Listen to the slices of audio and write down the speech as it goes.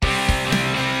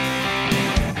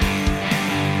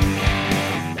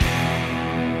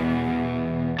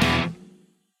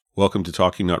Welcome to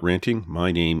Talking Not Ranting.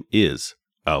 My name is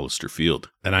Alistair Field.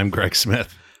 And I'm Greg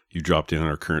Smith. You dropped in on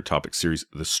our current topic series,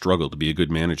 The Struggle to be a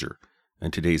Good Manager.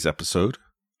 And today's episode,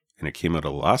 and it came out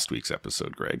of last week's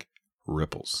episode, Greg,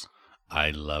 ripples. I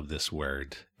love this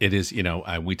word. It is,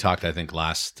 we talked, I think,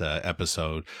 last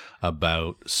episode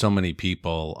about so many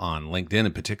people on LinkedIn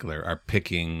in particular are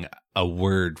picking a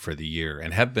word for the year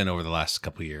and have been over the last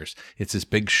couple of years. It's this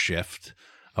big shift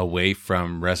away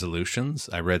from resolutions.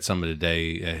 I read somebody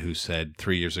today who said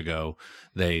 3 years ago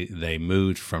they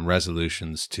moved from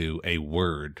resolutions to a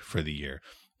word for the year.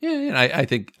 Yeah, and I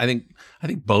think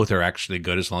both are actually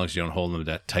good as long as you don't hold them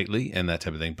that tightly and that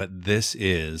type of thing. But this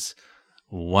is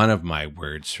one of my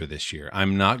words for this year.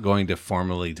 I'm not going to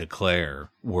formally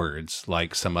declare words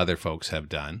like some other folks have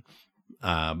done.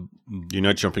 You're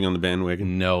not jumping on the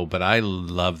bandwagon? No, but I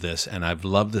love this, and I've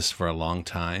loved this for a long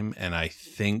time, and I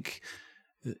think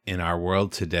in our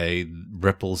world today,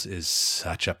 ripples is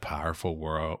such a powerful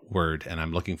word, and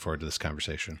I'm looking forward to this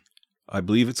conversation. I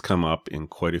believe it's come up in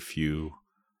quite a few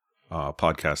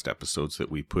podcast episodes that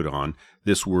we put on.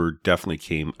 This word definitely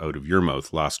came out of your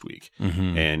mouth last week,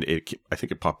 and I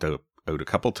think it popped out a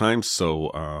couple times.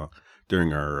 So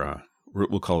during our,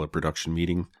 we'll call it a production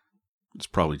meeting, it's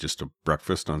probably just a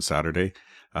breakfast on Saturday,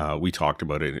 we talked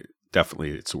about it.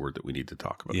 Definitely, it's a word that we need to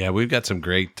talk about. Yeah, we've got some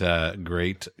great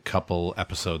couple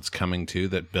episodes coming too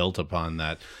that built upon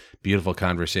that beautiful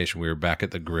conversation. We were back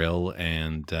at the grill,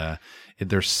 and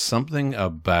there's something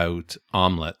about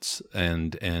omelets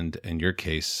and in your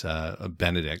case,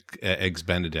 eggs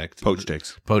Benedict,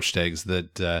 poached eggs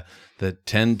that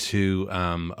tend to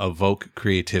evoke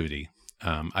creativity.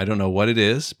 I don't know what it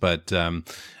is, but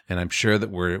and I'm sure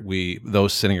that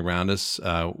those sitting around us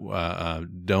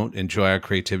don't enjoy our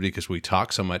creativity because we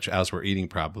talk so much as we're eating,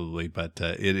 probably. But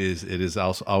it is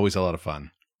also always a lot of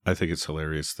fun. I think it's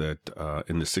hilarious that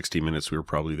in the 60 minutes we were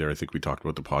probably there, I think we talked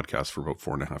about the podcast for about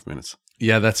 4.5 minutes.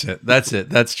 Yeah, that's it.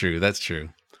 That's true.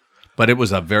 But it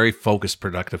was a very focused,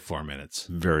 productive 4 minutes.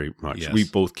 Very much. Yes. We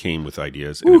both came with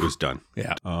ideas, and it was done.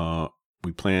 Yeah.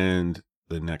 We planned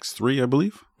the next 3, I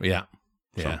believe. Yeah.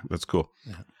 So that's cool.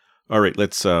 Yeah. All right,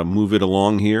 let's move it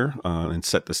along here and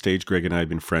set the stage. Greg and I have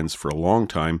been friends for a long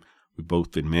time. We've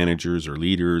both been managers or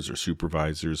leaders or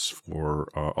supervisors for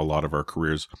a lot of our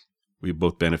careers. We've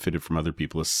both benefited from other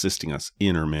people assisting us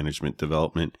in our management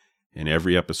development. In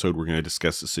every episode, we're going to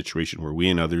discuss a situation where we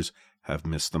and others have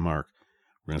missed the mark.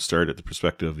 We're going to start at the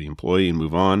perspective of the employee and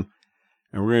move on.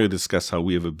 And we're going to discuss how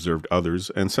we have observed others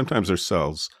and sometimes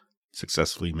ourselves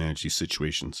successfully manage these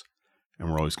situations. And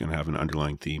we're always going to have an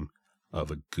underlying theme of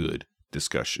a good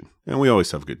discussion. And we always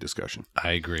have a good discussion.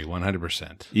 I agree,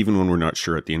 100%. Even when we're not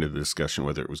sure at the end of the discussion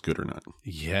whether it was good or not.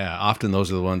 Yeah, often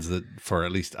those are the ones that, for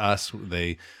at least us,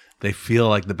 they feel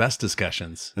like the best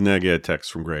discussions. And then I get a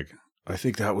text from Greg. I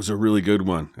think that was a really good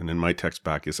one. And then my text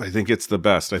back is, I think it's the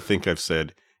best. I think I've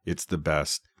said it's the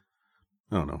best.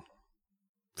 I don't know.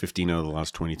 15 out of the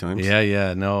last 20 times.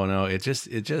 Yeah. No.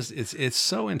 It's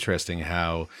so interesting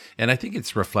how, and I think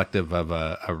it's reflective of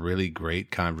a really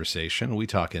great conversation. We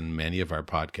talk in many of our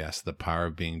podcasts, the power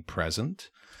of being present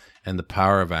and the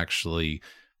power of actually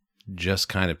just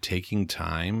kind of taking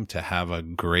time to have a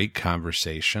great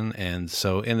conversation. And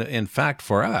so in fact,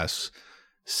 for us,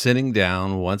 sitting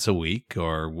down once a week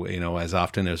or, as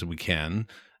often as we can,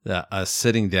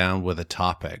 sitting down with a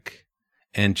topic.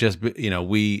 And just,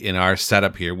 we, in our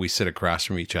setup here, we sit across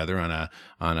from each other on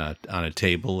a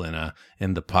table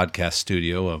in the podcast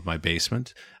studio of my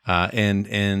basement.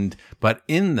 But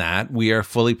in that, we are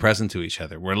fully present to each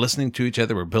other. We're listening to each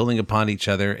other. We're building upon each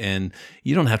other. And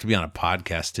you don't have to be on a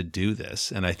podcast to do this.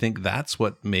 And I think that's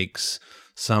what makes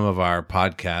some of our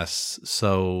podcasts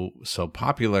so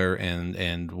popular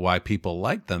and why people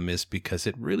like them is because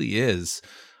it really is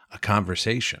a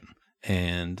conversation.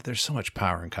 And there's so much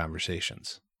power in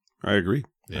conversations. I agree.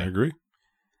 Yeah. I agree.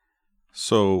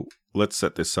 So let's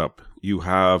set this up. You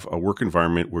have a work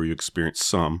environment where you experience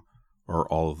some or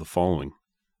all of the following.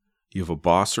 You have a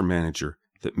boss or manager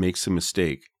that makes a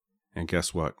mistake. And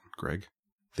guess what, Greg?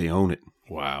 They own it.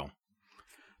 Wow.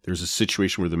 There's a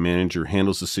situation where the manager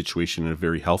handles the situation in a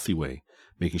very healthy way,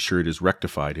 making sure it is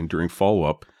rectified. And during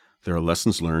follow-up, there are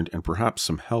lessons learned and perhaps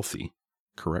some healthy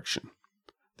correction.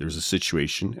 There's a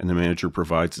situation, and the manager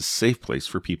provides a safe place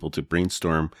for people to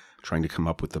brainstorm, trying to come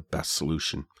up with the best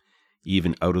solution.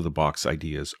 Even out-of-the-box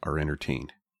ideas are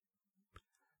entertained.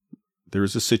 There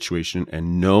is a situation,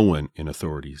 and no one in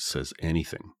authority says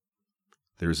anything.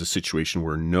 There is a situation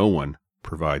where no one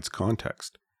provides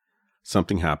context.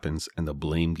 Something happens, and the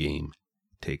blame game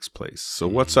takes place. So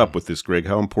what's up with this, Greg?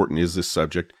 How important is this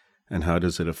subject, and how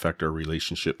does it affect our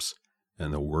relationships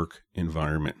and the work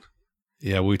environment?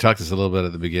 Yeah, we talked this a little bit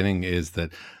at the beginning, is that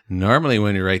normally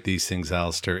when you write these things,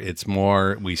 Alistair, it's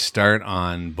more we start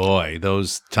on, boy,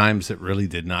 those times that really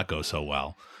did not go so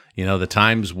well. The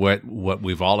times what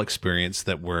we've all experienced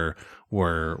that were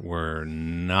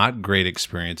not great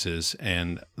experiences,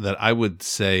 and that I would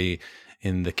say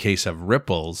in the case of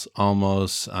ripples,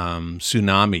 almost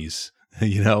tsunamis.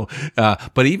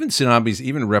 But even tsunamis,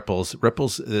 even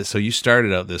ripples. So you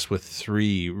started out this with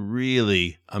 3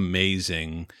 really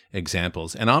amazing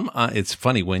examples, and it's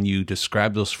funny when you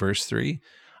describe those first 3.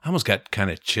 I almost got kind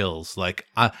of chills. Like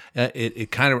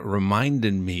it kind of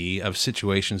reminded me of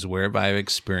situations where I've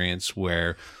experienced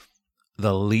where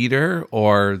the leader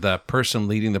or the person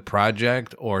leading the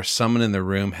project or someone in the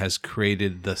room has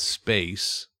created the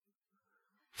space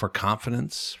for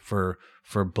confidence, for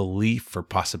belief, for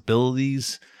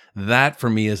possibilities. That for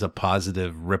me is a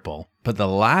positive ripple. But the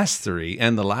last three,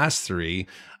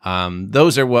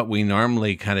 those are what we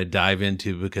normally kind of dive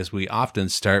into, because we often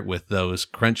start with those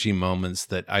crunchy moments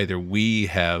that either we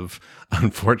have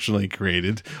unfortunately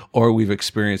created or we've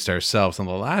experienced ourselves. And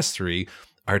the last 3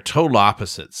 are total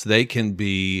opposites. They can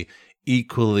be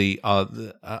equally,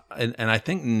 and I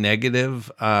think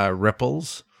negative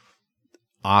ripples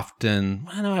often,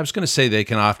 I was going to say they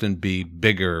can often be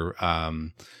bigger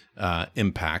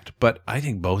impact, but I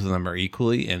think both of them are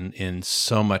equally in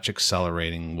so much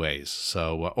accelerating ways,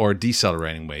 or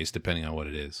decelerating ways, depending on what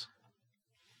it is.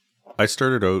 I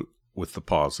started out with the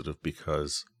positive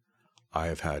because I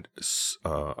have had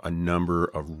a number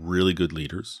of really good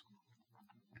leaders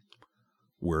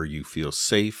where you feel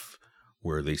safe,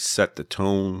 where they set the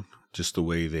tone, just the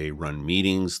way they run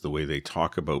meetings, the way they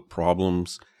talk about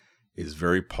problems is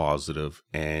very positive,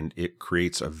 and it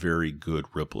creates a very good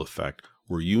ripple effect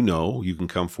where you can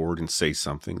come forward and say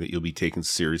something that you'll be taken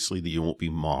seriously, that you won't be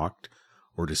mocked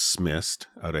or dismissed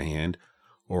out of hand,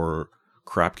 or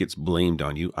crap gets blamed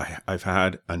on you. I've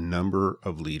had a number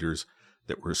of leaders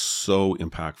that were so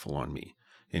impactful on me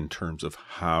in terms of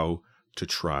how to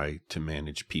try to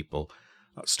manage people,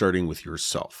 starting with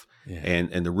yourself. Yeah.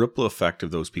 And the ripple effect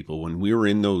of those people, when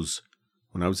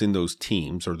I was in those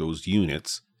teams or those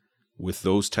units with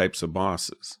those types of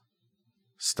bosses,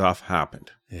 stuff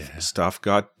happened. Yeah. Stuff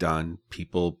got done.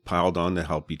 People piled on to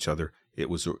help each other. It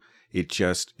was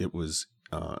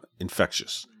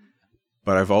infectious.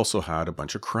 But I've also had a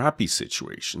bunch of crappy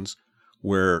situations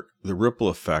where the ripple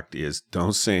effect is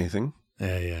don't say anything.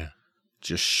 Yeah.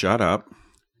 Just shut up,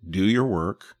 do your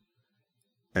work,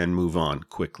 and move on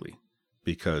quickly,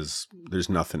 because there's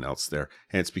nothing else there.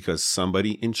 And it's because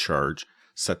somebody in charge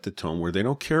set the tone where they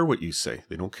don't care what you say.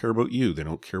 They don't care about you. They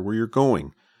don't care where you're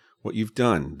going, what you've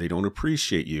done. They don't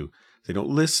appreciate you. They don't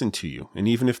listen to you. And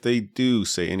even if they do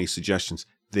say any suggestions,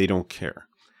 they don't care.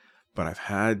 But I've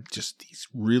had just these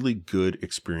really good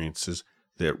experiences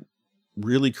that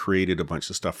really created a bunch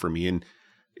of stuff for me. And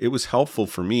it was helpful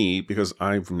for me because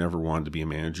I've never wanted to be a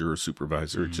manager or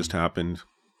supervisor. Mm-hmm. It just happened.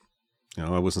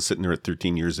 I wasn't sitting there at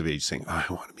 13 years of age saying, I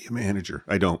want to be a manager.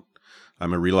 I don't.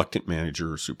 I'm a reluctant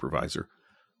manager or supervisor.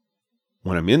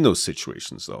 When I'm in those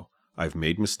situations, though, I've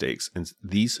made mistakes. And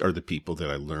these are the people that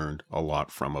I learned a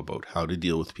lot from, about how to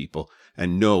deal with people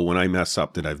and know when I mess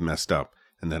up that I've messed up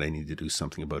and that I need to do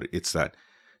something about it. It's that,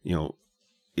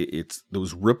 it's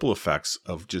those ripple effects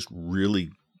of just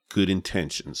really good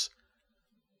intentions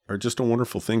are just a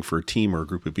wonderful thing for a team or a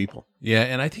group of people. Yeah,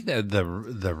 and I think that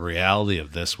the reality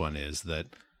of this one is that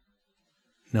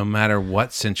no matter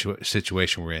what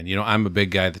situation we're in, I'm a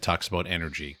big guy that talks about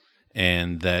energy,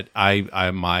 and that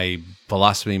my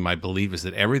philosophy, my belief is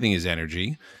that everything is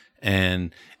energy,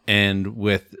 and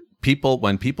with people,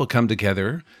 when people come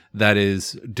together, that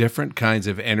is different kinds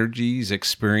of energies,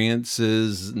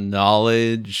 experiences,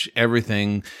 knowledge,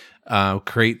 everything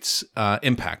creates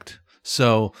impact.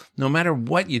 So no matter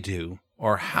what you do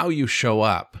or how you show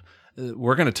up,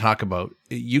 we're going to talk about,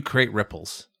 you create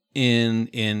ripples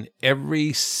in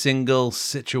every single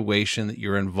situation that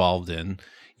you're involved in.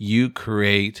 You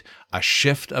create a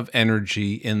shift of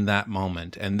energy in that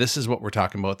moment. And this is what we're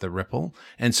talking about, the ripple.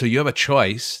 And so you have a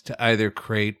choice to either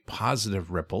create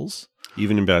positive ripples,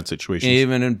 even in bad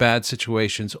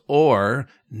situations, or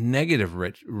negative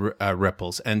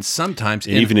ripples. And sometimes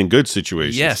even in good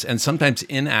situations. Yes. And sometimes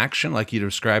inaction, like you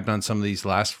described on some of these the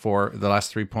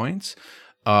last 3 points,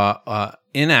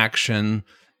 inaction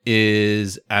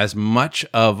is as much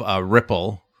of a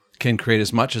ripple, can create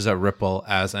as much as a ripple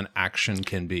as an action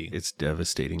can be. It's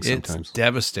devastating sometimes. It's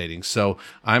devastating. So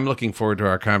I'm looking forward to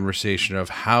our conversation of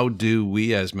how do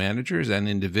we as managers and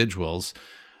individuals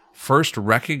first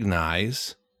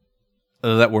recognize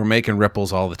that we're making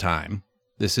ripples all the time,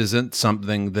 This isn't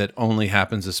something that only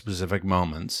happens at specific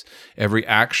moments. Every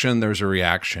action, there's a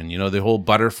reaction. You know, the whole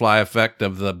butterfly effect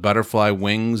of the butterfly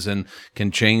wings and can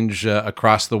change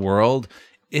across the world.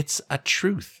 It's a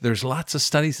truth. There's lots of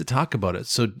studies that talk about it.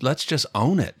 So let's just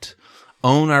own it.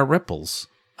 Own our ripples.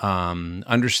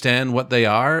 Understand what they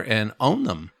are and own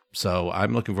them. So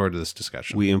I'm looking forward to this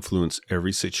discussion. We influence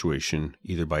every situation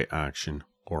either by action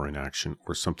or inaction,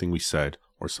 or something we said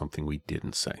or something we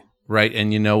didn't say. Right.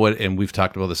 And you know what? And we've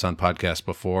talked about this on podcasts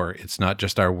before. It's not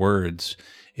just our words.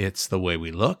 It's the way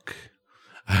we look.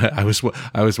 I was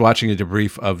watching a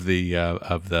debrief of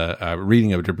the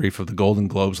reading a debrief of the Golden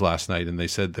Globes last night, and they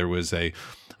said there was a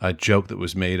joke that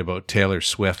was made about Taylor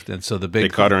Swift, and so they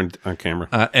caught her on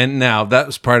camera. And now that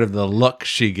was part of the look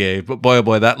she gave, but boy, oh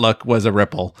boy, that look was a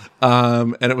ripple,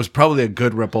 and it was probably a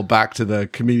good ripple back to the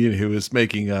comedian who was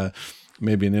making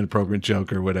maybe an inappropriate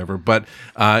joke or whatever. But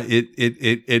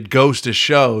it goes to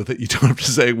show that you don't have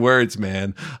to say words,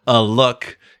 man. A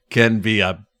look can be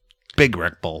a big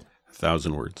ripple.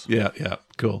 1,000 words. Yeah,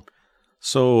 cool.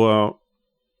 So,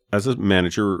 as a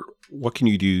manager, what can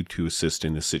you do to assist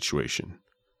in this situation?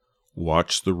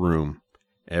 Watch the room.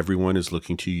 Everyone is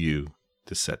looking to you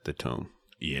to set the tone.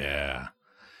 Yeah.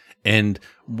 And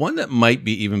one that might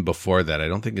be even before that, I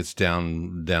don't think it's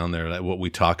down there. Like what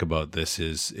we talk about this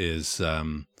is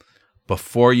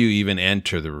before you even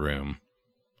enter the room,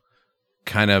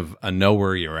 kind of know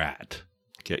where you're at.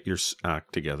 Get your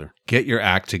act together. Get your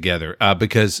act together.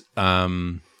 Because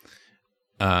and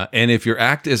if your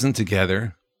act isn't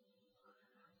together,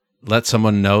 let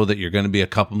someone know that you're going to be a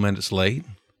couple minutes late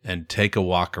and take a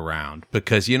walk around.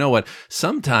 Because you know what?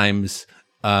 Sometimes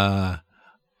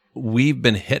we've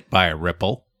been hit by a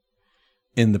ripple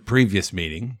in the previous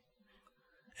meeting,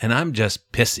 and I'm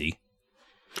just pissy.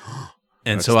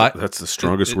 And that's the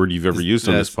strongest word you've ever used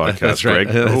on this podcast, that's right.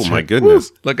 Greg. Oh my goodness.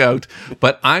 Woo, look out.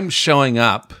 But I'm showing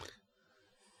up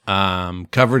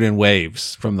covered in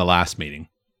waves from the last meeting,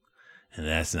 and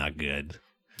that's not good.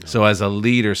 No. So as a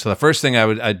leader, the first thing I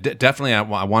want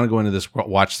to go into this,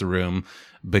 watch the room,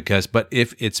 but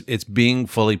if it's being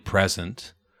fully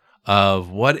present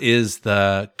of what is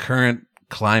the current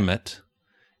climate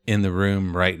in the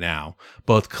room right now,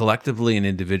 both collectively and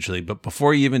individually. But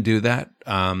before you even do that,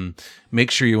 make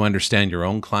sure you understand your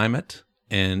own climate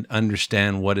and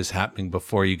understand what is happening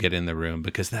before you get in the room,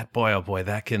 because that, boy, oh boy,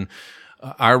 that can,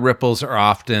 our ripples are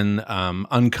often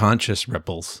unconscious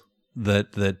ripples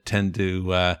that tend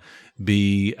to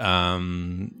be,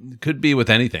 could be with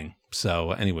anything.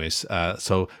 So anyways,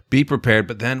 so be prepared,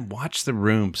 but then watch the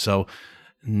room. So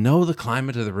know the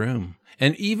climate of the room.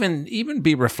 And even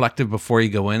be reflective before you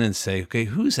go in and say, okay,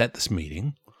 who's at this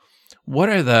meeting? What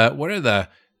are the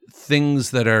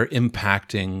things that are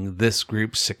impacting this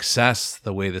group's success,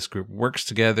 the way this group works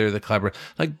together, the collaboration?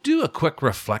 Like, do a quick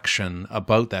reflection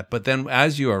about that. But then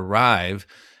as you arrive,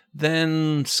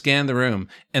 then scan the room.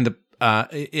 And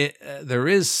there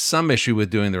is some issue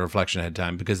with doing the reflection ahead of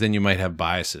time, because then you might have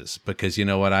biases. Because you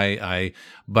know what,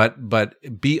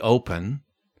 but be open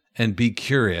and be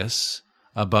curious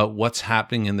about what's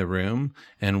happening in the room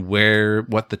and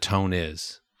what the tone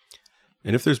is.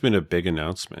 And if there's been a big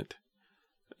announcement,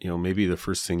 maybe the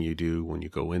first thing you do when you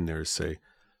go in there is say,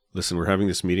 listen, we're having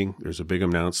this meeting. There's a big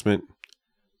announcement.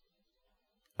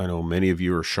 I know many of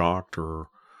you are shocked or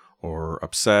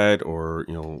upset or,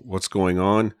 what's going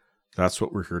on. That's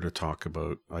what we're here to talk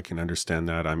about. I can understand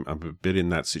that. I'm a bit in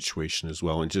that situation as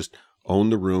well. And just own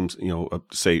the rooms,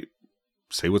 say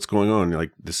what's going on.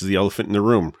 Like, this is the elephant in the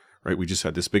room. Right, we just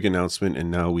had this big announcement,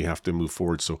 and now we have to move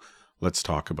forward. So let's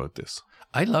talk about this.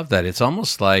 I love that. It's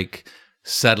almost like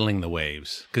settling the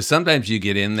waves, because sometimes you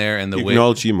get in there and you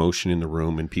acknowledge the emotion in the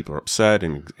room, and people are upset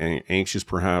and anxious,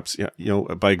 perhaps. Yeah,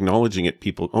 by acknowledging it,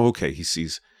 people, okay, he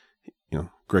sees,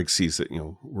 Greg sees that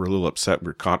we're a little upset.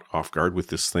 We're caught off guard with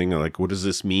this thing. Like, what does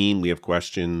this mean? We have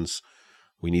questions.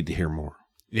 We need to hear more.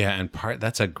 Yeah, and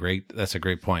that's a great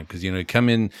point, because you come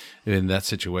in that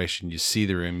situation, you see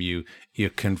the room, you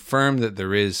confirm that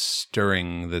there is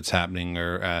stirring that's happening,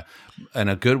 or and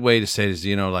a good way to say it is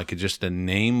like just to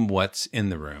name what's in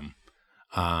the room,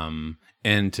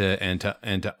 and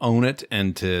to own it,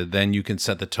 and to then you can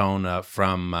set the tone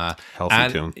from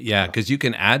healthy tone. Yeah, because you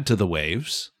can add to the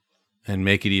waves and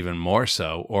make it even more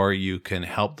so, or you can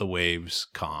help the waves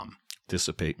calm,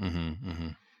 dissipate. Mm-hmm, mm-hmm.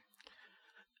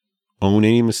 Own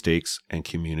any mistakes and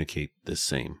communicate the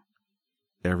same.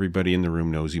 Everybody in the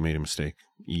room knows you made a mistake.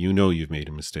 You know you've made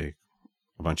a mistake.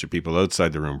 A bunch of people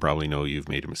outside the room probably know you've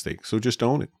made a mistake. So just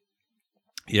own it.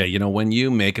 Yeah, when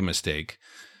you make a mistake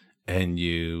and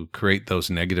you create those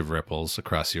negative ripples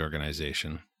across the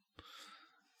organization,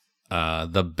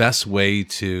 the best way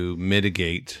to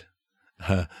mitigate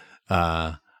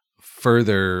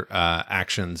further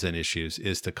actions and issues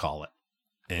is to call it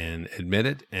and admit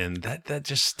it, and that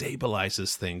just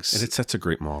stabilizes things. And it sets a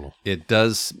great model. It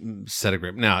does set a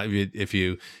great. Now, if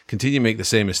you continue to make the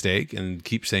same mistake and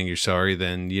keep saying you're sorry,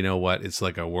 then you know what? It's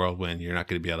like a whirlwind. You're not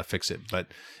going to be able to fix it. But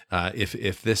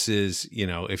if this is,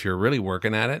 if you're really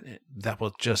working at it, that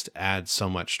will just add so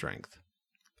much strength.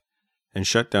 And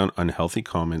shut down unhealthy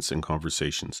comments and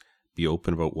conversations. Be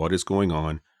open about what is going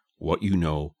on, what you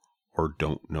know or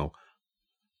don't know.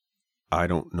 I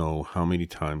don't know how many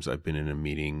times I've been in a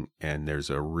meeting and there's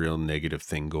a real negative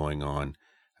thing going on,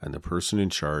 and the person in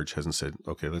charge hasn't said,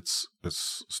 okay, let's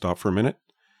stop for a minute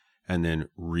and then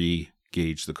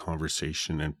re-gauge the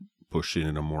conversation and push it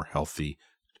in a more healthy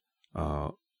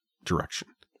direction.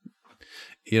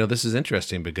 This is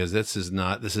interesting because this is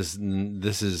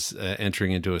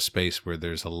entering into a space where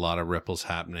there's a lot of ripples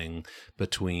happening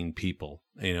between people,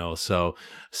 so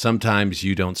sometimes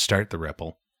you don't start the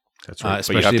ripple. That's right.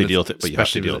 But you have to deal with it.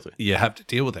 You have to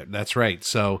deal with it. That's right.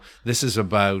 So this is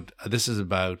about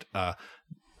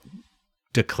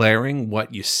declaring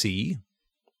what you see.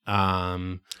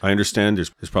 I understand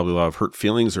there's probably a lot of hurt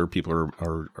feelings, or people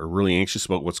are really anxious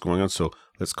about what's going on. So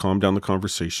let's calm down the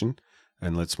conversation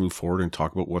and let's move forward and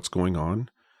talk about what's going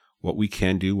on, what we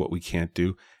can do, what we can't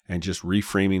do, and just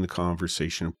reframing the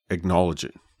conversation, acknowledge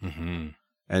it,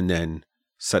 and then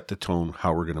set the tone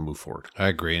how we're going to move forward. I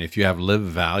agree. And if you have lived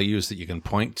values that you can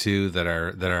point to that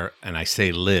are, and I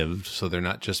say lived, so they're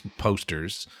not just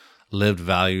posters, lived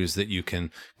values that you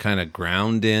can kind of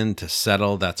ground in to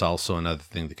settle, that's also another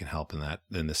thing that can help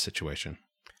in this situation.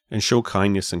 And show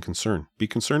kindness and concern. Be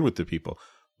concerned with the people.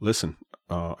 Listen,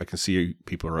 I can see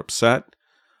people are upset.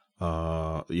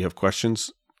 You have questions.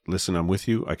 Listen, I'm with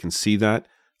you. I can see that.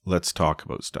 Let's talk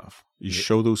about stuff. You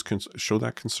show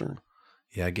that concern.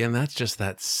 Yeah, again, that's just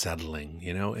that settling,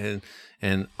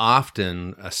 and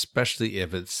often, especially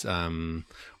if it's,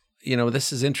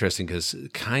 this is interesting because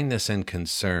kindness and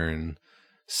concern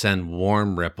send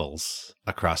warm ripples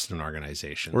across an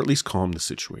organization, or at least calm the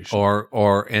situation,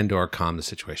 or calm the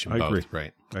situation. I agree.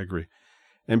 Right? I agree.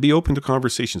 And be open to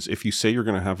conversations. If you say you're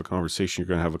going to have a conversation, you're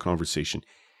going to have a conversation,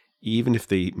 even if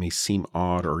they may seem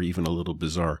odd or even a little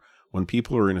bizarre. When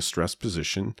people are in a stressed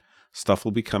position, stuff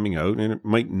will be coming out, and it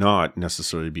might not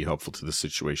necessarily be helpful to the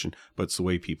situation, but it's the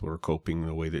way people are coping,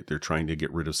 the way that they're trying to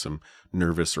get rid of some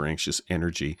nervous or anxious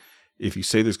energy. If you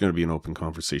say there's going to be an open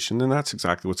conversation, then that's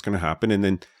exactly what's going to happen. And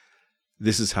then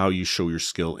this is how you show your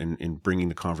skill in bringing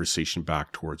the conversation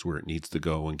back towards where it needs to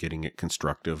go and getting it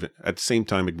constructive. At the same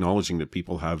time, acknowledging that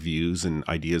people have views and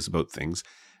ideas about things,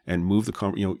 and move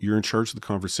you're in charge of the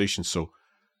conversation. So,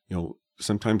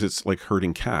 sometimes it's like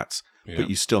herding cats, but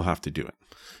you still have to do it.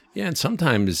 Yeah, and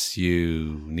sometimes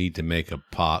you need to make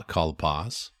call a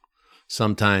pause.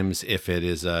 Sometimes if it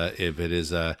is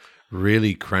a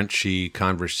really crunchy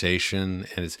conversation,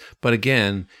 but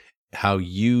again, how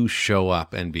you show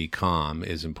up and be calm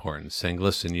is important. Saying,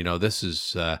 listen, this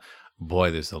is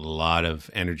there's a lot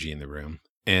of energy in the room,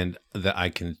 and that I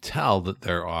can tell that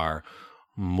there are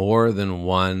more than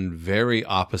one very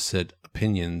opposite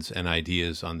opinions and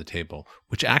ideas on the table,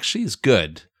 which actually is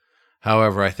good.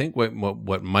 However, I think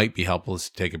what might be helpful is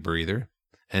to take a breather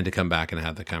and to come back and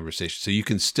have the conversation. So you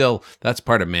can still, that's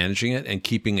part of managing it and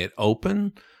keeping it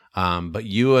open. But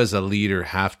you as a leader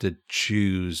have to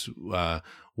choose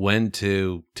when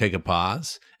to take a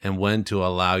pause and when to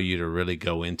allow you to really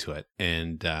go into it.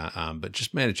 And but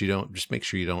just make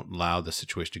sure you don't allow the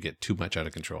situation to get too much out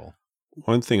of control.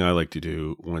 One thing I like to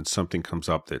do when something comes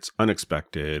up that's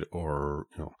unexpected, or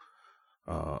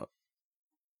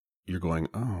you're going,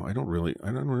 oh, I don't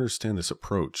understand this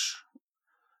approach.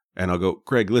 And I'll go,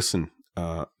 Greg, listen,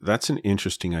 that's an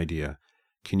interesting idea.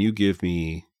 Can you give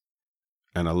me,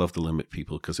 and I love to limit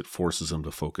people because it forces them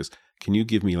to focus. Can you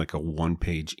give me like a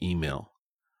 1-page email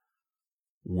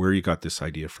where you got this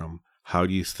idea from? How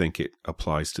do you think it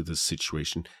applies to this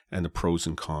situation, and the pros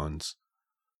and cons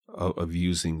of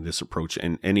using this approach,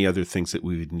 and any other things that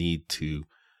we would need to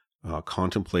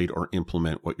contemplate or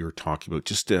implement what you're talking about,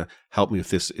 just to help me with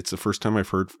this. It's the first time I've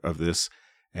heard of this,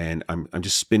 and I'm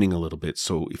just spinning a little bit.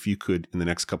 So if you could, in the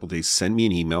next couple of days, send me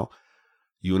an email,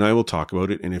 you and I will talk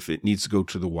about it. And if it needs to go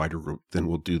to the wider group, then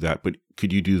we'll do that. But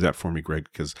could you do that for me, Greg?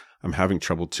 Because I'm having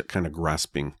trouble kind of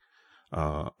grasping,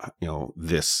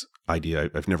 this idea.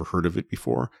 I've never heard of it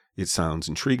before. It sounds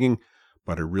intriguing,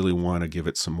 but I really want to give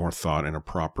it some more thought and a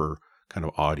proper kind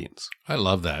of audience. I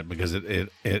love that because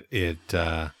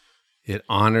it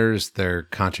honors their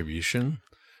contribution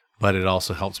but it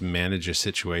also helps manage a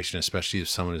situation, especially if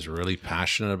someone is really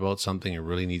passionate about something and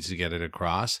really needs to get it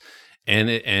across. And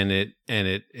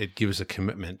it gives a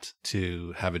commitment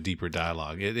to have a deeper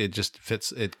dialogue. It just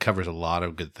fits. It covers a lot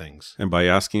of good things. And by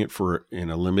asking it for in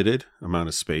a limited amount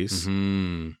of space,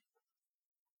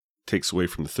 takes away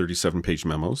from the 37-page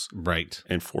memos, right,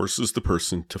 and forces the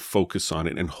person to focus on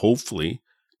it. And hopefully,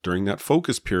 during that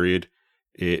focus period,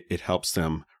 it helps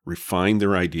them refine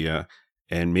their idea.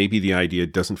 And maybe the idea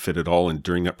doesn't fit at all. And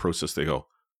during that process, they go,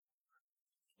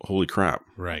 holy crap,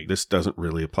 right, this doesn't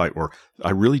really apply. Or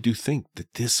I really do think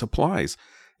that this applies.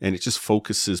 And it just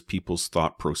focuses people's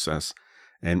thought process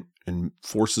and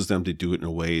forces them to do it in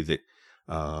a way that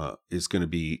is going to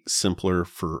be simpler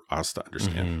for us to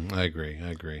understand. I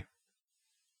agree.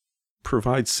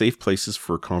 Provide safe places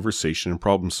for conversation and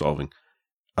problem solving.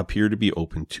 Appear to be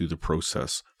open to the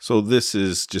process. So this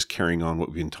is just carrying on what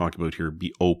we've been talking about here.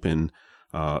 Be open,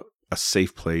 a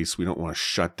safe place. We don't want to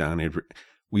shut down.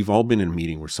 We've all been in a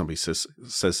meeting where somebody says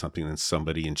something and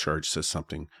somebody in charge says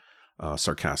something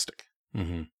sarcastic.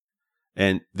 Mm-hmm.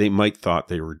 And they might thought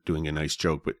they were doing a nice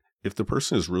joke, but if the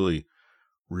person is really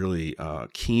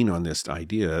keen on this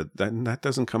idea, then that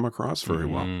doesn't come across very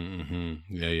well. Mm-hmm.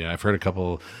 Yeah. I've heard a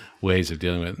couple ways of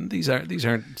dealing with it. These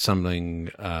aren't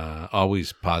something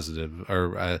always positive,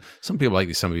 or some people like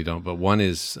these, some of you don't. But one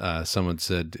is someone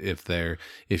said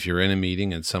if you're in a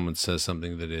meeting and someone says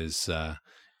something that is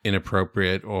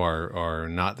inappropriate or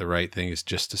not the right thing, is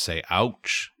just to say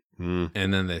ouch, and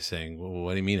then they're saying, well,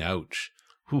 what do you mean ouch?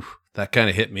 Whew, that kind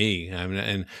of hit me. I mean,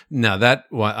 and now that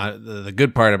the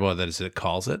good part about that is it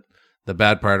calls it. The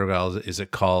bad part about it is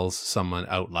it calls someone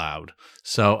out loud.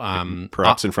 So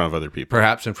perhaps in front of other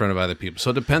people.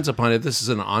 So it depends upon if this is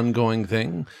an ongoing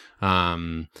thing.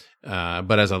 But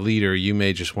as a leader, you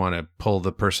may just want to pull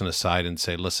the person aside and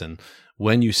say, listen,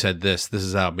 when you said this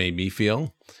is how it made me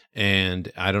feel.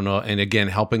 And I don't know. And again,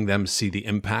 helping them see the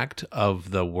impact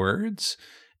of the words.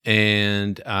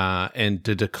 And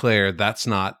to declare that's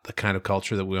not the kind of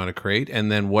culture that we want to create.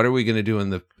 And then what are we going to do in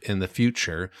the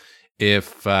future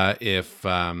if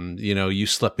you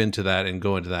slip into that and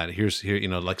go into that? Here,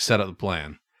 set up the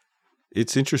plan.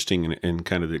 It's interesting in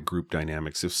kind of the group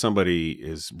dynamics. If somebody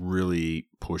is really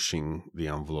pushing the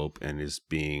envelope and is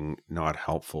being not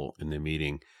helpful in the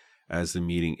meeting, as the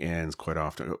meeting ends, quite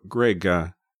often, Greg,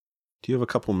 do you have a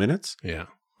couple minutes? Yeah.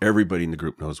 Everybody in the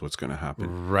group knows what's going to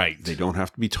happen. Right. They don't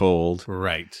have to be told.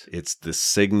 Right. It's the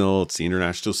signal, it's the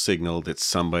international signal that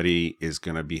somebody is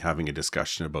going to be having a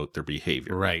discussion about their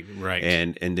behavior. Right.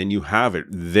 And then you have it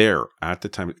there at the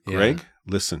time. Greg,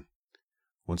 listen,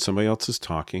 when somebody else is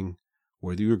talking,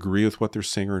 whether you agree with what they're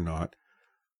saying or not,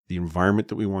 the environment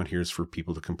that we want here is for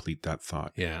people to complete that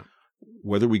thought. Yeah.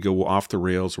 Whether we go off the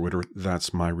rails or whatever,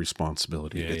 that's my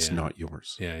responsibility. It's not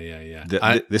yours.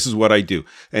 Yeah. This is what I do.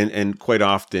 And quite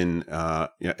often,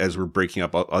 as we're breaking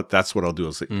up, that's what I'll do.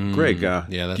 I'll say, Greg,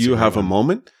 do you have a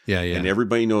moment? Yeah. And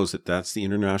everybody knows that that's the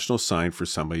international sign for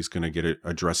somebody's going to get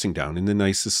a dressing down in the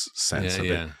nicest sense of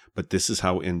it. But this is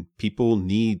how, and people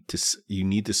need to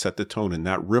set the tone, and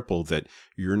that ripple that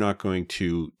you're not going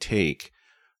to take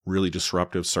really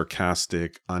disruptive,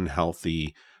 sarcastic,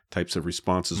 unhealthy types of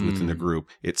responses within the group.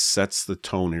 It sets the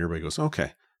tone and everybody goes,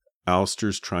 okay,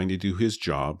 Alistair's trying to do his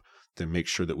job to make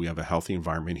sure that we have a healthy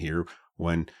environment here.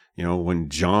 When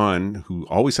John, who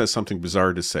always has something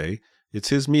bizarre to say, it's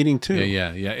his meeting too.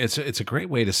 Yeah. It's a great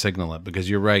way to signal it, because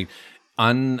you're right.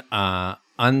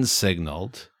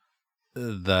 Unsignaled,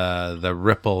 the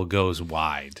ripple goes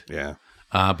wide. Yeah.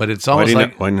 But it's almost why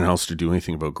didn't Alistair do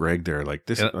anything about Greg there? Like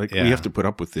this, we have to put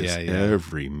up with this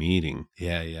every meeting.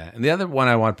 Yeah. And the other one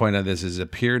I want to point out is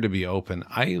appear to be open.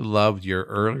 I loved your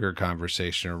earlier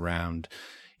conversation around,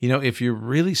 if you're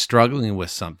really struggling with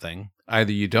something,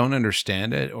 either you don't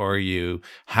understand it or you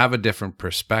have a different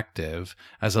perspective.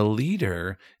 As a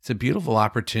leader, it's a beautiful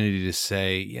opportunity to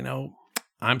say,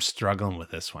 I'm struggling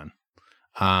with this one.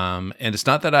 And it's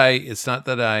not that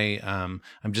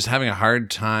I'm just having a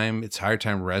hard time. It's a hard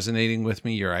time resonating with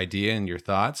me, your idea and your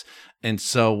thoughts. And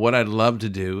so what I'd love to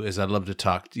do is I'd love to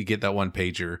talk, you get that one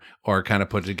pager or kind of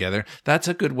put it together. That's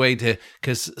a good way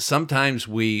because sometimes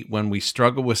when we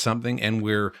struggle with something and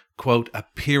we're, quote,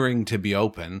 appearing to be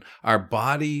open, our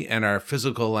body and our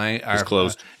physical language is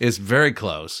closed. Is very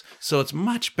close. So it's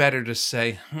much better to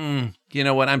say, you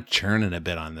know what, I'm churning a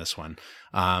bit on this one.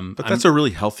 But that's a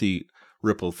really healthy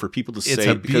ripple for people to say.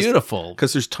 It's beautiful.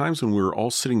 Because there's times when we're all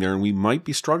sitting there and we might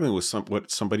be struggling with what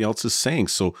somebody else is saying.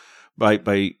 So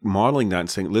by modeling that and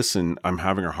saying, listen, I'm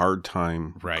having a hard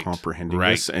time comprehending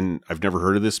this, and I've never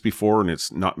heard of this before, and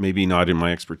it's maybe not in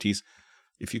my expertise.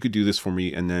 If you could do this for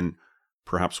me, and then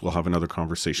perhaps we'll have another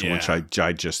conversation once Yeah. I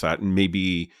digest that, and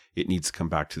maybe it needs to come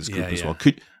back to this group as well.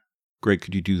 Yeah. Greg,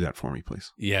 could you do that for me,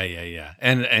 please? Yeah.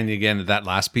 And again, that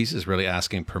last piece is really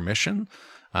asking permission.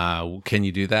 Can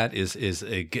you do that?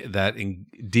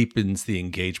 Deepens the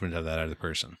engagement of that other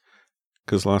person.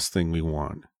 Because last thing we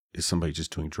want is somebody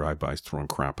just doing drive-bys, throwing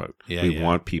crap out. Yeah, We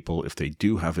want people, if they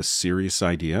do have a serious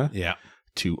idea, Yeah.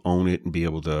 to own it and be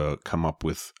able to come up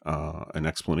with an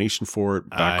explanation for it,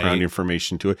 background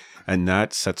information to it. And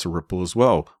that sets a ripple as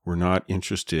well. We're not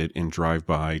interested in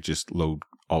drive-by, just load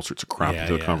all sorts of crap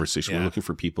into a conversation. We're looking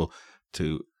for people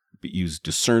to use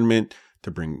discernment,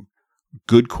 to bring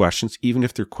good questions, even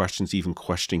if they're questions, even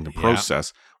questioning the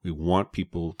process. We want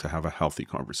people to have a healthy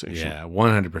conversation. Yeah,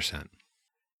 100%.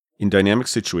 In dynamic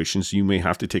situations, you may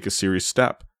have to take a serious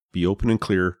step. Be open and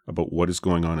clear about what is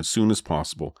going on as soon as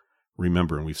possible.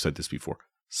 Remember, and we've said this before,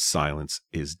 silence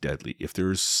is deadly. If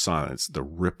there is silence, the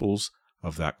ripples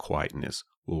of that quietness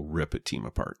will rip a team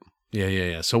apart.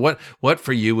 Yeah. So what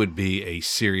for you would be a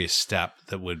serious step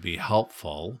that would be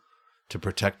helpful to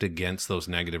protect against those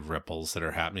negative ripples that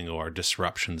are happening or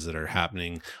disruptions that are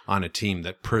happening on a team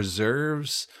that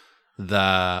preserves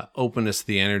the openness,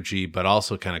 the energy, but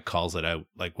also kind of calls it out?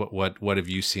 Like what have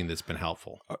you seen that's been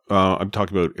helpful? I'm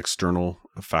talking about external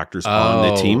factors on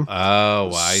the team.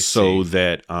 I see. So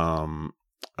that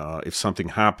if something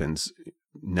happens,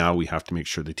 now we have to make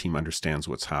sure the team understands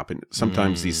what's happened.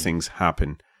 Sometimes these things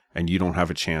happen and you don't have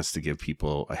a chance to give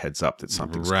people a heads up that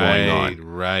something's going on.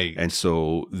 Right. And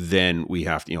so then we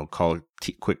have to, call a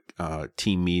quick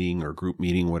team meeting or group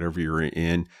meeting, whatever you're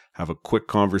in, have a quick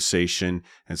conversation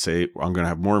and say, I'm going to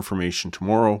have more information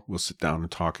tomorrow. We'll sit down and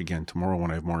talk again tomorrow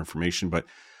when I have more information. But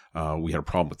we had a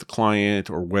problem with the client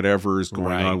or whatever is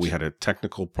going on. We had a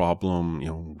technical problem,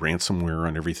 ransomware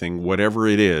and everything, whatever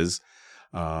it is.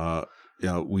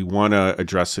 We want to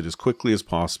address it as quickly as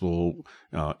possible.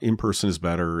 In person is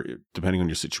better. Depending on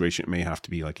your situation, it may have to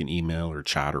be like an email or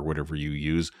chat or whatever you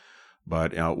use.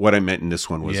 But what I meant in this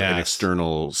one was an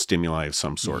external stimuli of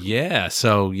some sort. Yeah.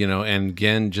 So, and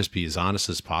again, just be as honest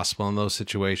as possible in those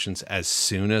situations, as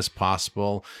soon as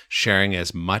possible, sharing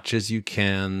as much as you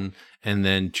can. And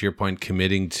then to your point,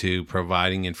 committing to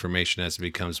providing information as it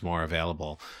becomes more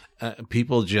available.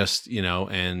 People just, being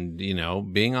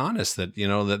honest that,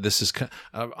 that this is,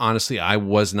 honestly, I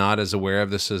was not as aware of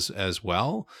this as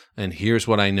well. And here's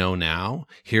what I know now.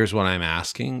 Here's what I'm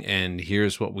asking. And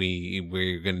here's what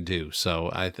we're going to do.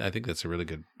 So I think that's a really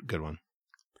good one.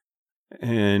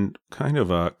 And kind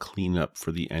of a cleanup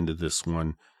for the end of this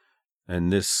one.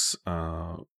 And this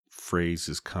phrase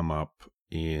has come up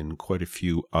in quite a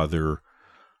few other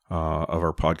of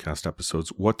our podcast episodes.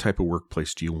 What type of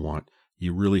workplace do you want?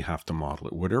 You really have to model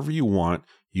it. Whatever you want,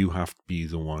 you have to be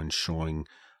the one showing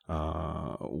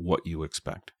what you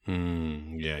expect.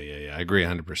 Yeah. I agree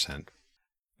 100%.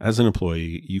 As an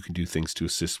employee, you can do things to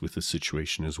assist with the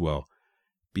situation as well.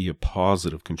 Be a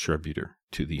positive contributor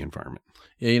to the environment.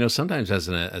 Yeah, sometimes as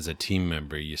a team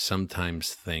member, you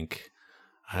sometimes think,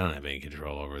 I don't have any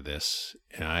control over this.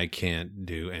 I can't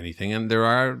do anything. And there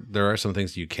are some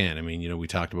things you can. I mean, we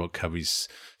talked about Covey's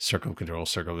circle of control,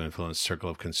 circle of influence, circle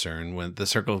of concern. When the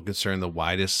circle of concern, the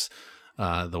widest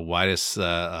layer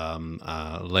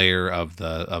of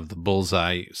the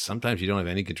bullseye, sometimes you don't have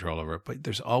any control over it, but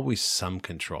there's always some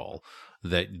control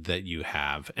that you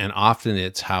have. And often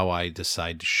it's how I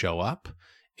decide to show up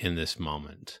in this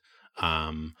moment.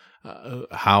 Because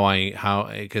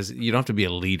you don't have to be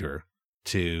a leader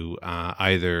to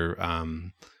either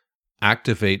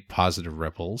activate positive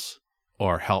ripples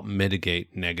or help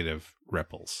mitigate negative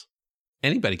ripples.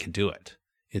 Anybody can do it.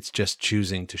 It's just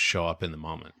choosing to show up in the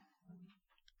moment.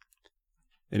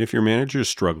 And if your manager is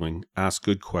struggling, ask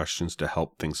good questions to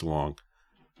help things along.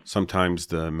 Sometimes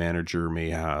the manager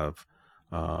may have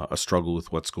a struggle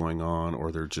with what's going on,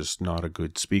 or they're just not a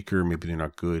good speaker. Maybe they're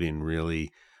not good in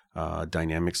really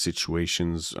dynamic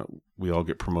situations. We all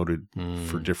get promoted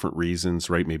for different reasons,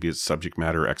 right? Maybe it's subject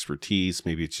matter expertise.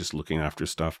 Maybe it's just looking after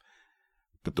stuff.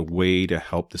 But the way to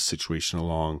help the situation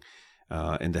along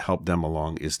and to help them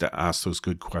along is to ask those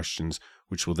good questions,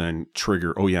 which will then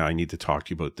trigger, oh yeah, I need to talk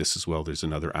to you about this as well. There's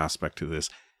another aspect to this.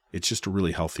 It's just a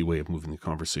really healthy way of moving the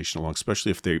conversation along,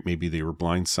 especially if they were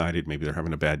blindsided. Maybe they're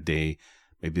having a bad day.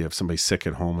 Maybe they have somebody sick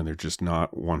at home and they're just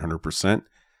not 100%.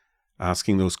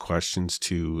 Asking those questions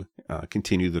to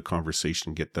continue the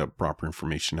conversation, get the proper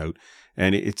information out.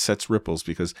 And it sets ripples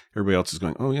because everybody else is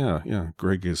going, oh yeah,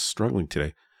 Greg is struggling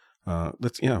today.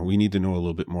 We need to know a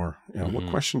little bit more. What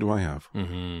question do I have?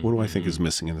 What do I think is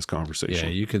missing in this conversation?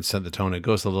 Yeah, you can set the tone. It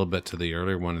goes a little bit to the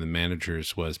earlier one of the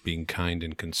managers was being kind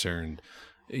and concerned.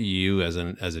 You as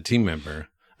a team member,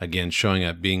 again, showing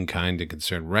up, being kind and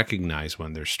concerned, recognize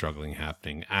when there's struggling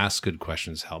happening, ask good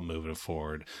questions, help move it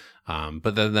forward.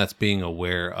 But then that's being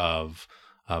aware of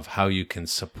how you can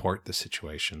support the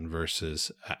situation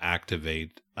versus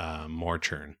activate more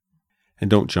churn. And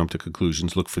don't jump to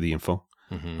conclusions. Look for the info.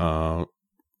 Mm-hmm.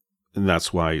 And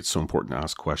that's why it's so important to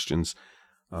ask questions.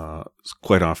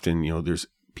 Quite often, there's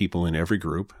people in every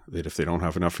group that if they don't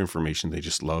have enough information, they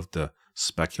just love to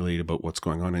speculate about what's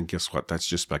going on. And guess what? That's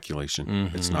just speculation.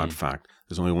 Mm-hmm. It's not fact.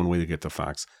 There's only one way to get the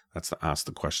facts. That's to ask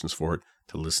the questions for it,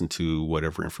 to listen to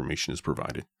whatever information is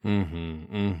provided.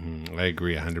 Mm-hmm. Mm-hmm. I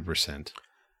agree 100%.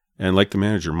 And like the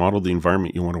manager, model the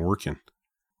environment you want to work in.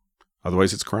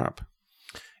 Otherwise, it's crap.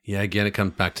 Yeah, again, it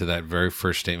comes back to that very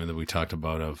first statement that we talked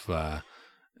about of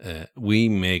we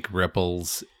make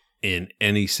ripples in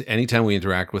anytime we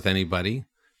interact with anybody,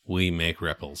 we make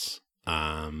ripples.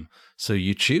 So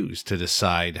you choose to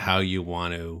decide how you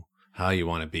want to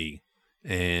be.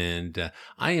 And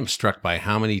I am struck by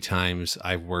how many times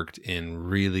I've worked in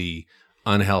really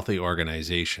unhealthy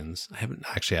organizations.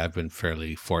 I've been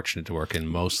fairly fortunate to work in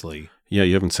mostly. Yeah,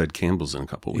 you haven't said Campbell's in a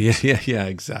couple of weeks. Yeah,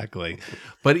 exactly.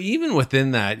 But even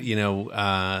within that,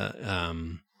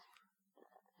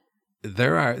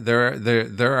 there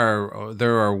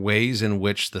are ways in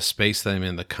which the space that I'm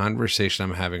in, the conversation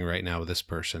I'm having right now with this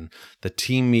person, the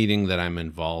team meeting that I'm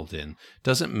involved in,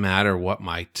 doesn't matter what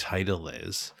my title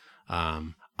is.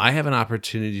 I have an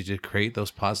opportunity to create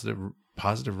those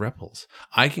positive ripples.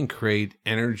 I can create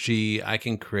energy. I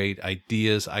can create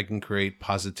ideas. I can create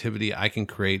positivity. I can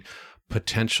create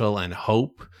potential and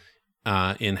hope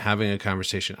in having a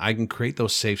conversation. I can create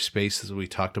those safe spaces we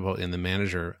talked about in the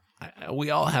manager. We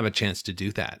all have a chance to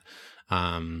do that.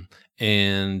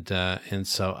 And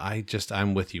so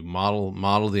I'm with you.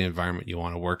 Model the environment you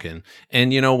want to work in.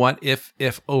 And you know what?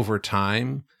 If over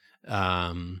time,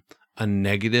 a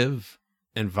negative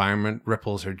environment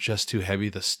ripples are just too heavy,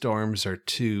 the storms are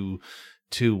too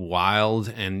wild,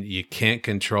 and you can't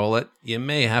control it, you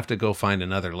may have to go find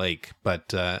another lake.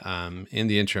 But in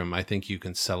the interim, I think you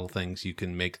can settle things. You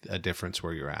can make a difference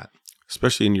where you're at.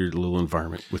 Especially in your little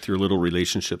environment with your little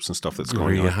relationships and stuff that's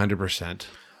going on. 100%.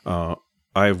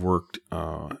 I've worked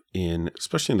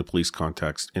especially in the police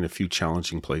context, in a few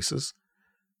challenging places,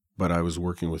 but I was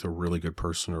working with a really good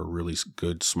person or a really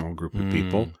good small group of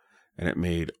people, and it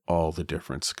made all the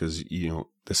difference because,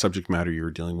 the subject matter you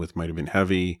were dealing with might have been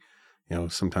heavy,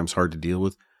 sometimes hard to deal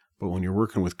with. But when you're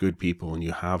working with good people and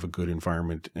you have a good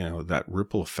environment, that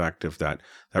ripple effect of that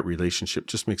relationship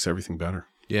just makes everything better.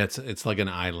 Yeah, it's like an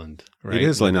island, right? It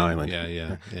is like an island.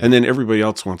 Yeah. And then everybody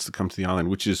else wants to come to the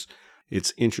island,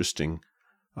 it's interesting.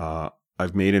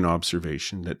 I've made an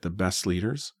observation that the best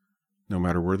leaders, no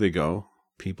matter where they go,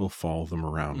 people follow them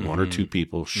around. Mm-hmm. One or two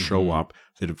people show up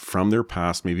that from their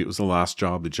past, maybe it was the last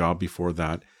job, the job before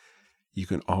that. You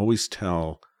can always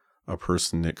tell a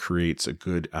person that creates a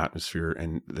good atmosphere,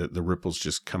 and the ripples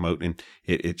just come out, and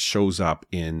it shows up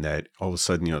in that all of a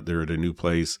sudden, they're at a new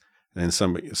place. And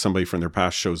then somebody from their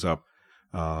past shows up.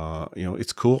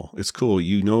 It's cool. It's cool.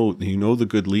 You know the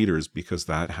good leaders because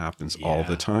that happens all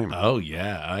the time. Oh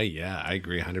yeah, I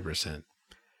agree 100%.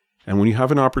 And when you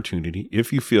have an opportunity,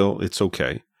 if you feel it's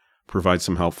okay, provide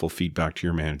some helpful feedback to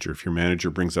your manager. If your manager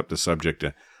brings up the subject,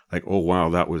 like, oh wow,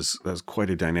 that was quite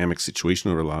a dynamic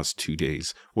situation over the last 2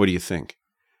 days. What do you think?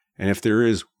 And if there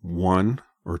is one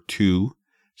or two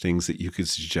things that you could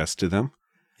suggest to them,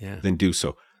 then do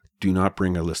so. Do not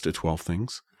bring a list of 12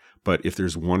 things, but if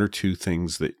there's one or two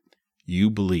things that you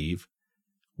believe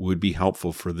would be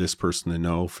helpful for this person to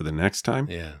know for the next time,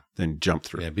 then jump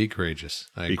through. Yeah, be courageous.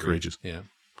 Be courageous. Yeah.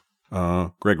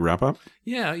 Greg, wrap up?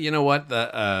 Yeah, you know what?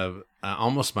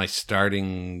 Almost my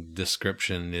starting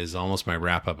description is almost my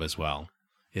wrap up as well.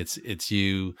 It's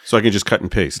you. So I can just cut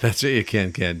and paste. That's it.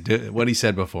 You can do what he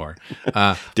said before.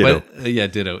 Ditto. But,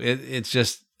 ditto. It's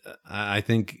just, I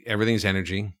think everything's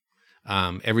energy.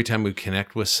 Every time we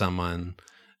connect with someone,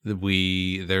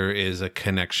 there is a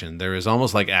connection. There is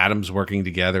almost like atoms working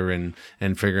together and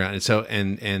figuring out. And so,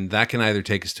 and that can either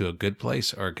take us to a good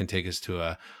place or it can take us to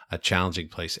a challenging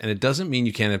place. And it doesn't mean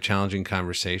you can't have challenging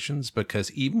conversations,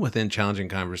 because even within challenging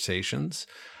conversations,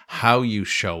 how you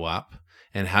show up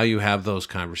and how you have those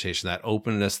conversations, that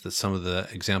openness, that some of the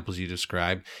examples you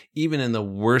described, even in the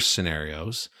worst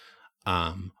scenarios,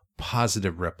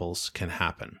 positive ripples can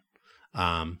happen.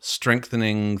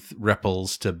 Strengthening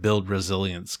ripples to build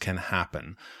resilience can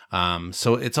happen.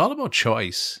 So it's all about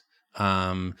choice.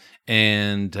 I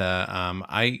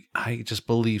just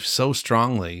believe so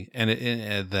strongly,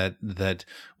 that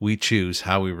we choose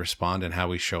how we respond and how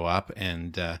we show up.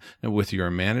 And with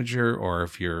your manager, or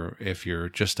if you're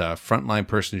just a frontline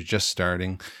person who's just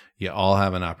starting, you all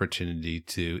have an opportunity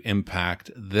to impact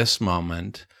this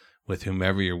moment with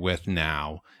whomever you're with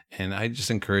now. And I just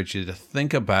encourage you to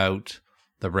think about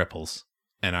the ripples.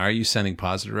 And are you sending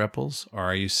positive ripples, or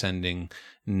are you sending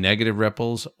negative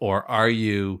ripples, or are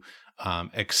you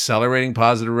accelerating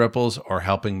positive ripples, or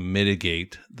helping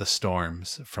mitigate the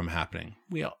storms from happening?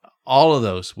 All of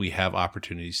those, we have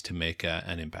opportunities to make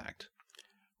an impact.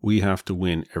 We have to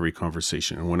win every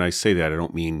conversation. And when I say that, I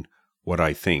don't mean what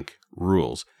I think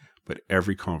rules, but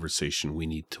every conversation we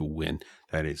need to win.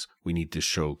 That is, we need to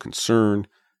show concern,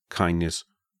 kindness.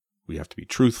 We have to be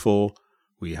truthful.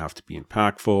 We have to be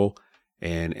impactful.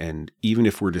 And even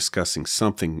if we're discussing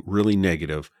something really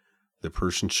negative, the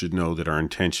person should know that our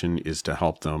intention is to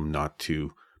help them, not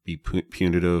to be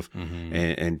punitive.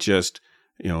 And just,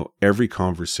 every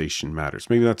conversation matters.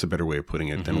 Maybe that's a better way of putting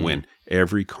it than win.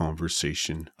 Every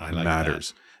conversation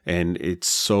matters. That. And it's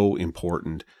so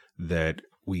important that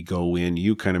we go in.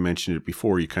 You kind of mentioned it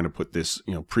before. You kind of put this,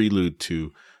 prelude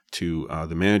to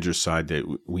the manager's side, that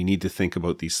we need to think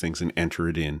about these things and enter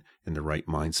it in the right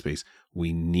mind space.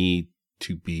 We need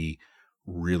to be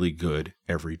really good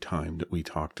every time that we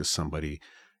talk to somebody,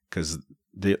 because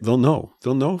they'll know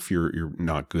if you're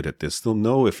not good at this. They'll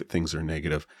know if things are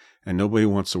negative, and nobody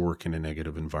wants to work in a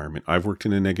negative environment. I've worked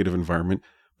in a negative environment,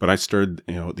 but I started,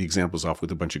 the examples off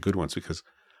with a bunch of good ones, because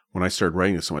when I started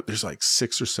writing this, there's like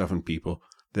 6 or 7 people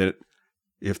that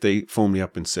if they phoned me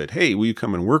up and said, "Hey, will you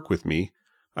come and work with me?"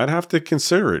 I'd have to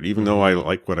consider it, even though I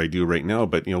like what I do right now.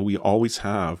 But, we always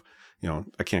have,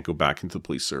 I can't go back into the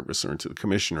police service or into the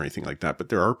commission or anything like that. But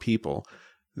there are people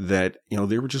that,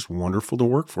 they were just wonderful to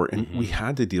work for. And we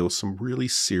had to deal with some really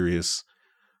serious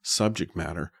subject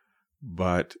matter,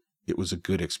 but it was a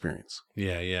good experience.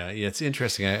 Yeah. It's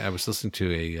interesting. I was listening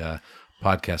to a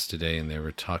podcast today, and they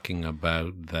were talking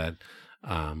about that.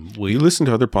 You listen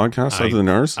to other podcasts other than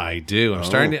ours? I do. I'm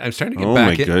starting to get I'm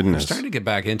starting to get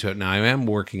back into it now. I am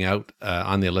working out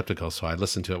on the elliptical, so I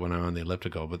listen to it when I'm on the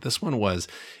elliptical. But this one was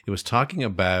talking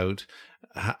about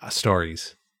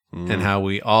stories and how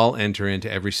we all enter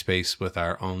into every space with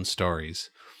our own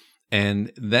stories.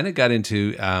 And then it got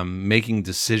into making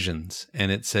decisions,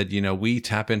 and it said, we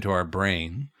tap into our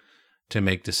brain to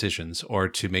make decisions or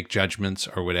to make judgments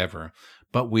or whatever,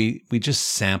 but we just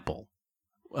sample.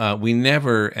 We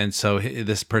never, and so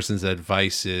this person's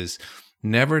advice is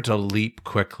never to leap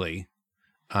quickly,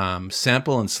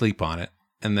 sample and sleep on it,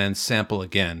 and then sample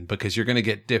again, because you're going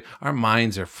to get, our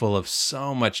minds are full of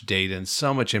so much data and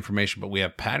so much information, but we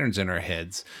have patterns in our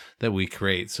heads that we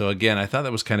create. So again, I thought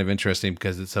that was kind of interesting,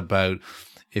 because it's about,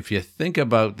 if you think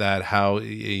about that, how,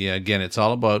 again, it's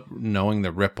all about knowing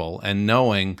the ripple, and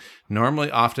knowing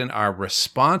normally often our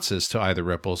responses to either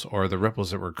ripples or the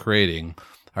ripples that we're creating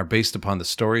are based upon the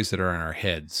stories that are in our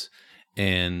heads.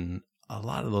 And a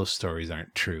lot of those stories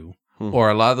aren't true, or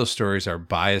a lot of those stories are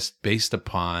biased based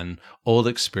upon old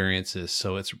experiences.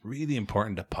 So it's really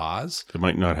important to pause. It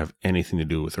might not have anything to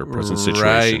do with our present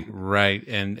situation. Right.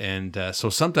 And so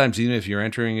sometimes, even if you're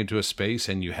entering into a space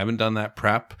and you haven't done that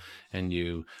prep and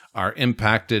you are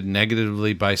impacted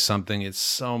negatively by something, it's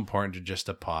so important to just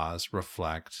to pause,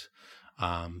 reflect,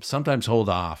 sometimes hold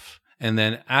off. And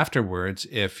then afterwards,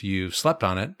 if you've slept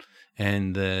on it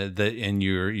and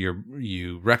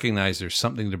you recognize there's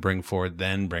something to bring forward,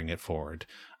 then bring it forward.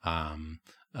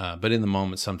 But in the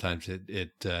moment, sometimes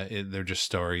they're just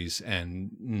stories, and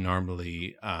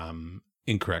normally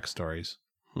incorrect stories.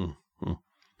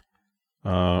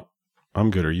 I'm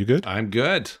good. Are you good? I'm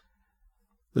good.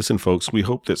 Listen, folks, we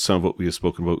hope that some of what we have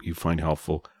spoken about you find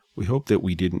helpful. We hope that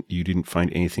you didn't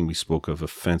find anything we spoke of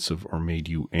offensive or made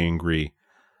you angry.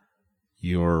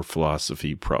 Your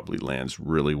philosophy probably lands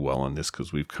really well on this,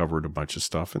 because we've covered a bunch of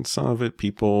stuff, and some of it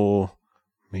people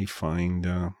may find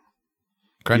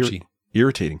crunchy,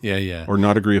 irritating, or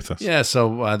not agree with us. Yeah.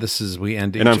 So we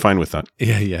end, and I'm fine with that.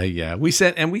 Yeah. We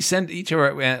send each of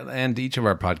our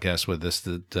podcasts with this,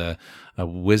 that a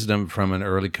wisdom from an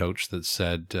early coach that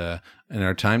said, in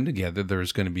our time together,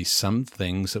 there's going to be some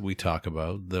things that we talk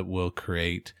about that will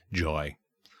create joy.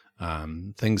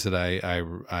 Things that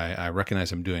I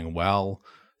recognize I'm doing well,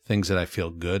 things that I feel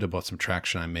good about, some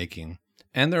traction I'm making.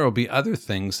 And there will be other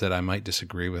things that I might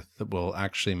disagree with that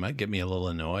might get me a little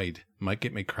annoyed, might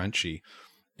get me crunchy.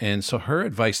 And so her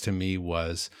advice to me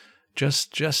was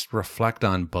just reflect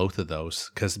on both of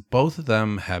those, because both of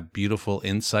them have beautiful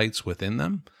insights within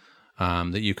them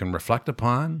that you can reflect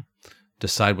upon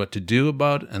decide what to do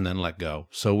about, and then let go.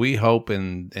 So we hope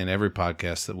in every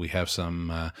podcast that we have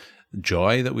some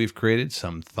joy that we've created,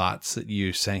 some thoughts that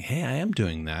you're saying, hey, I am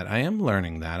doing that. I am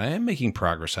learning that. I am making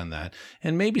progress on that.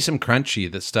 And maybe some crunchy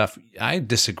that stuff. I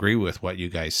disagree with what you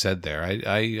guys said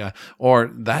there. Or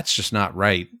that's just not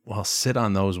right. Well, sit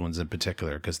on those ones in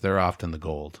particular, because they're often the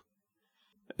gold.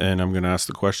 And I'm going to ask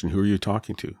the question, who are you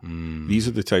talking to? These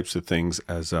are the types of things,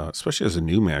 especially as a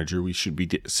new manager, we should be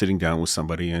sitting down with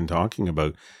somebody and talking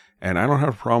about. And I don't have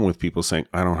a problem with people saying,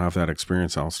 I don't have that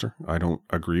experience, Alistair. I don't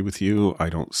agree with you. I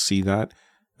don't see that.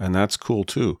 And that's cool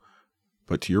too.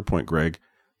 But to your point, Greg,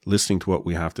 listening to what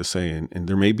we have to say, and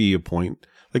there may be a point,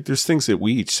 like there's things that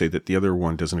we each say that the other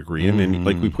one doesn't agree in. And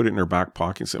like we put it in our back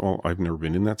pocket and say, well, I've never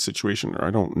been in that situation, or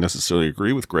I don't necessarily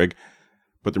agree with Greg.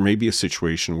 But there may be a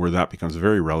situation where that becomes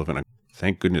very relevant.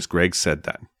 Thank goodness Greg said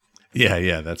that.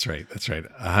 Yeah, that's right. That's right.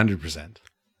 100%.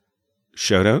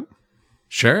 Shout out?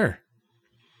 Sure.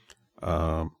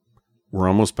 We're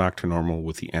almost back to normal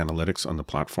with the analytics on the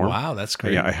platform. Wow, that's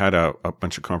great. Yeah, I had a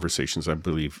bunch of conversations. I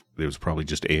believe it was probably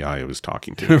just AI I was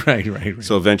talking to. Right.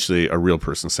 So eventually a real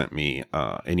person sent me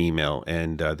an email,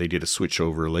 and they did a switch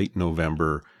over late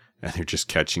November, and they're just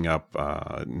catching up.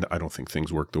 I don't think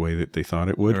things worked the way that they thought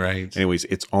it would. Right. Anyways,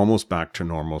 it's almost back to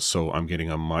normal, so I'm getting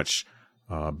a much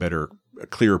better,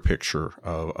 clearer picture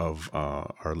of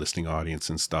our listening audience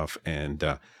and stuff.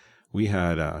 And we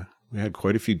had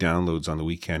quite a few downloads on the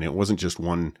weekend. It wasn't just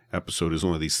one episode. It was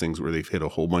one of these things where they've hit a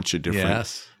whole bunch of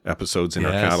different episodes in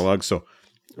our catalog. So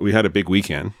we had a big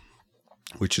weekend,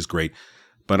 which is great.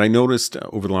 But I noticed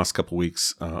over the last couple of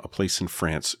weeks, a place in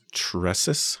France,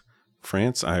 Tressis,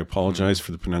 France. I apologize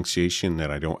for the pronunciation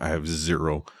that I have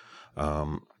zero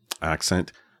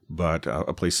accent. But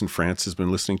a place in France has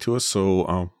been listening to us,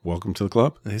 so welcome to the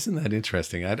club. Isn't that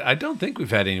interesting? I don't think we've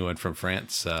had anyone from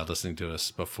France listening to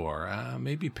us before.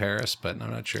 Maybe Paris, but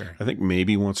I'm not sure. I think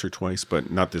maybe once or twice,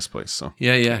 but not this place. So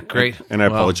yeah, great. And I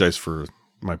apologize for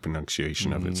my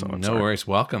pronunciation of it. So no worries.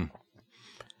 Welcome.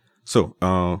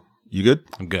 So you good?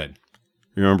 I'm good.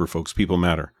 Remember, folks, people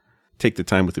matter. Take the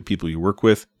time with the people you work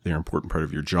with. They're an important part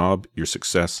of your job, your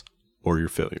success, or your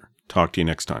failure. Talk to you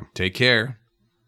next time. Take care.